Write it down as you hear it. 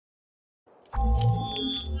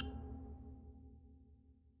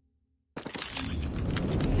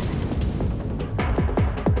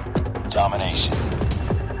Domination.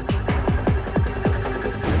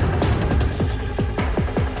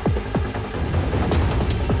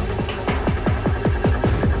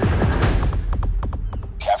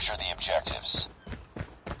 Capture the objectives.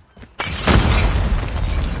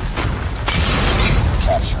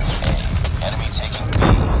 Capture A. Enemy taking B.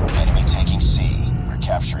 Enemy taking C. We're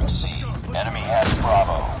capturing C. Enemy has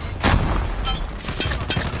Bravo.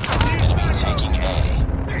 Enemy taking A.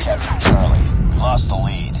 We captured Charlie. We lost the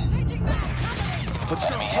lead.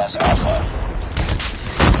 Enemy has Alpha.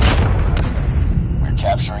 We're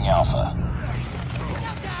capturing Alpha.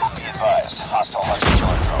 Be advised, hostile hunter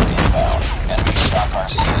killer drone inbound. Enemy shock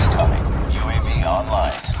RC is coming. UAV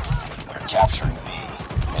online. We're capturing B.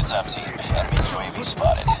 Heads up, team. Enemy UAV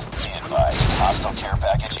spotted. Be advised, hostile care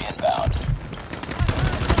package inbound.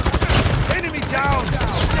 Enemy down!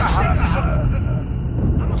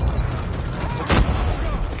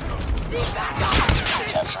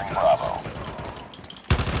 Capturing Bravo.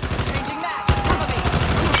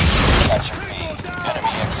 Captured B.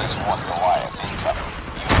 Enemy XS-1 Goliath incoming.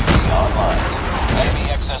 UAV online. Enemy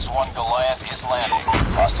XS-1 Goliath is landing.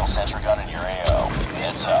 Hostile sentry gun in your AO.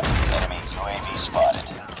 Heads up. Enemy UAV spotted.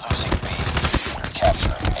 Losing B. We're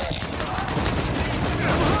capturing A.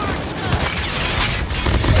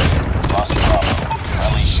 Lost Bravo.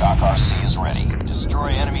 Friendly shock RC is ready. Destroy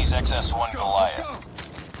enemy's XS-1 Goliath.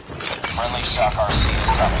 Friendly shock RC is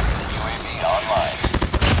coming. UAV online.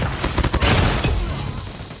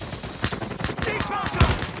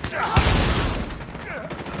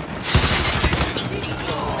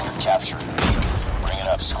 Captured B. Bring it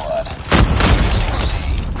up, squad. Using C.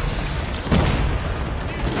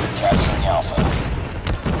 Capturing Alpha.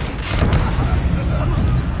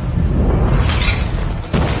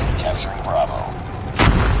 Capturing Bravo.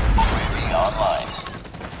 UAV online.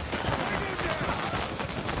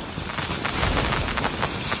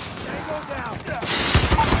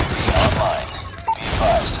 UAV online. Be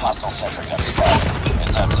advised, hostile sentry gun spotted.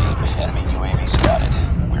 Heads up, team. Enemy UAV spotted.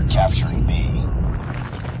 We're capturing B.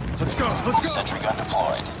 Let's go, let's go! Sentry gun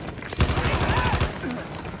deployed.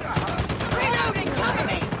 Reloading, cover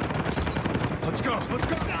me! Let's go, let's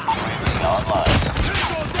go! UAV online.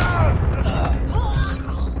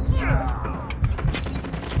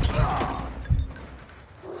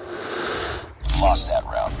 Lost that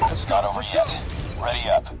round, but it's not over yet. Ready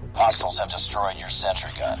up. Hostiles have destroyed your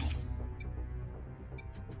sentry gun.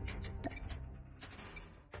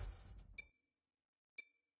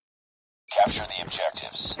 Capture the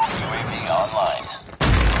objectives. UAV online.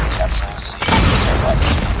 Capturing C.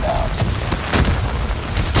 Package inbound.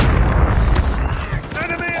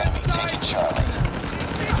 Enemy taking Charlie.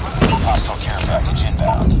 Hostile care package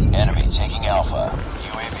inbound. Enemy taking Alpha.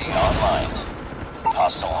 UAV online.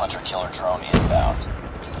 Hostile hunter-killer drone inbound.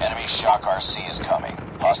 Enemy shock RC is coming.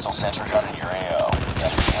 Hostile sentry gun in your AO.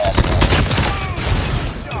 Enemy has A.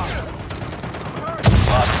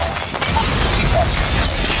 Lost the lead. Capturing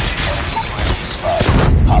A. Enemy UAV spotted.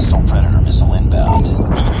 Hostile Predator missile inbound.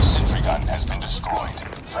 Enemy sentry gun has been destroyed.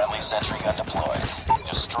 Friendly sentry gun deployed.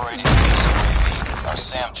 Destroyed enemy's UAV. Our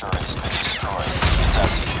SAM turret has been destroyed. It's up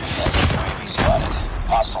to you. Enemy UAV spotted.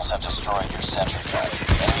 Hostiles have destroyed your sentry gun.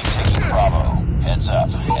 Enemy taking Bravo. Heads up.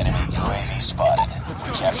 Enemy UAV spotted.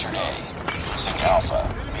 We captured A. Losing Alpha.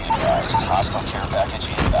 Be advised. Hostile care package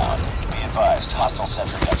inbound. Be advised. Hostile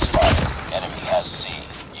sentry gun spotted. Enemy has C.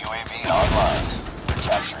 UAV online. We're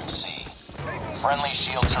capturing C. Friendly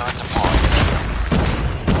shield turret deployed.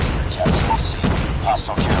 We're capturing C.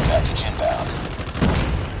 Hostile care package inbound.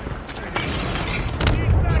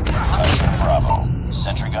 Capturing Bravo.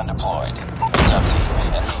 Sentry gun deployed. Heads up, team.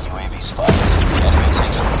 Enemy UAV spotted. Enemy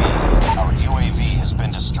taking B. Our UAV has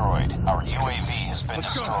been destroyed. Our UAV has been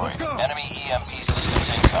destroyed. Enemy EMP systems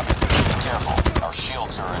incoming. Be careful. Our shield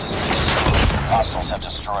turret has been destroyed. Hostiles have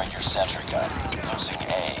destroyed your sentry gun. Losing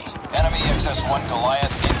A. Enemy XS-1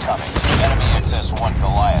 Goliath incoming. Enemy XS-1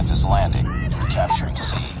 Goliath is landing. Capturing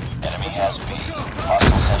C. Enemy has B.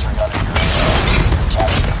 Hostile sentry gun in your AO.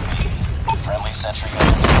 Capturing B. Friendly sentry gun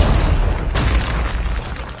deployed.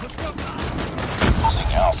 Losing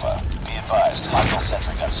Alpha. Be advised, hostile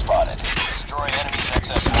sentry gun spotted. Destroy enemy's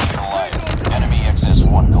XS-1 Goliath. Enemy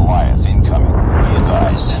XS-1 Goliath incoming. Be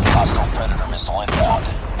advised, hostile Predator missile inbound.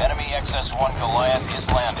 Enemy XS-1 Goliath is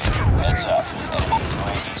landing. Heads up, enemy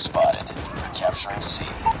UAV spotted. Capturing C.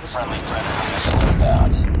 Friendly Predator missile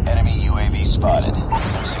inbound. Enemy UAV spotted.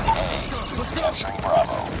 Losing A. Capturing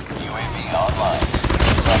Bravo. UAV online.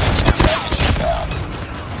 Friendly care package inbound.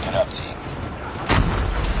 Get up, team.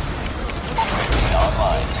 UAV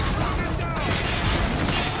online.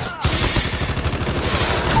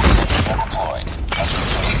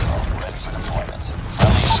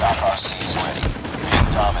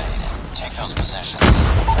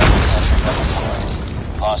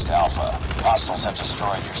 Alpha. Hostiles have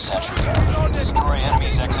destroyed your sentry gun. Destroy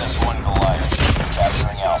enemy's XS-1 Goliath. You're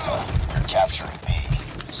capturing Alpha. You're capturing B.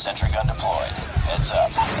 Sentry gun deployed. Heads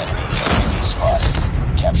up. Enemy UAV spotted.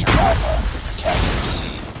 Capture Alpha. You're capturing C.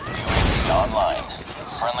 UAV online.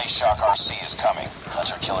 Friendly Shock RC is coming.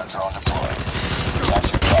 Hunter-killer drone deployed.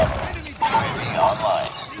 Capture Bravo. UAV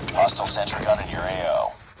online. Hostile sentry gun in your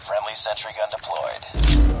AO. Friendly sentry gun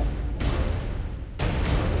deployed.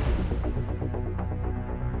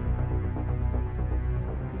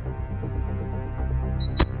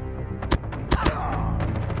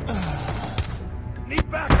 Need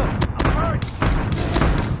backup! I'm hurt!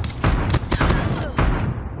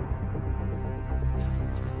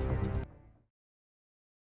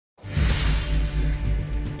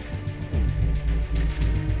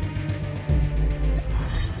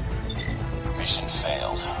 Mission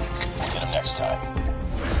failed. We'll get him next time.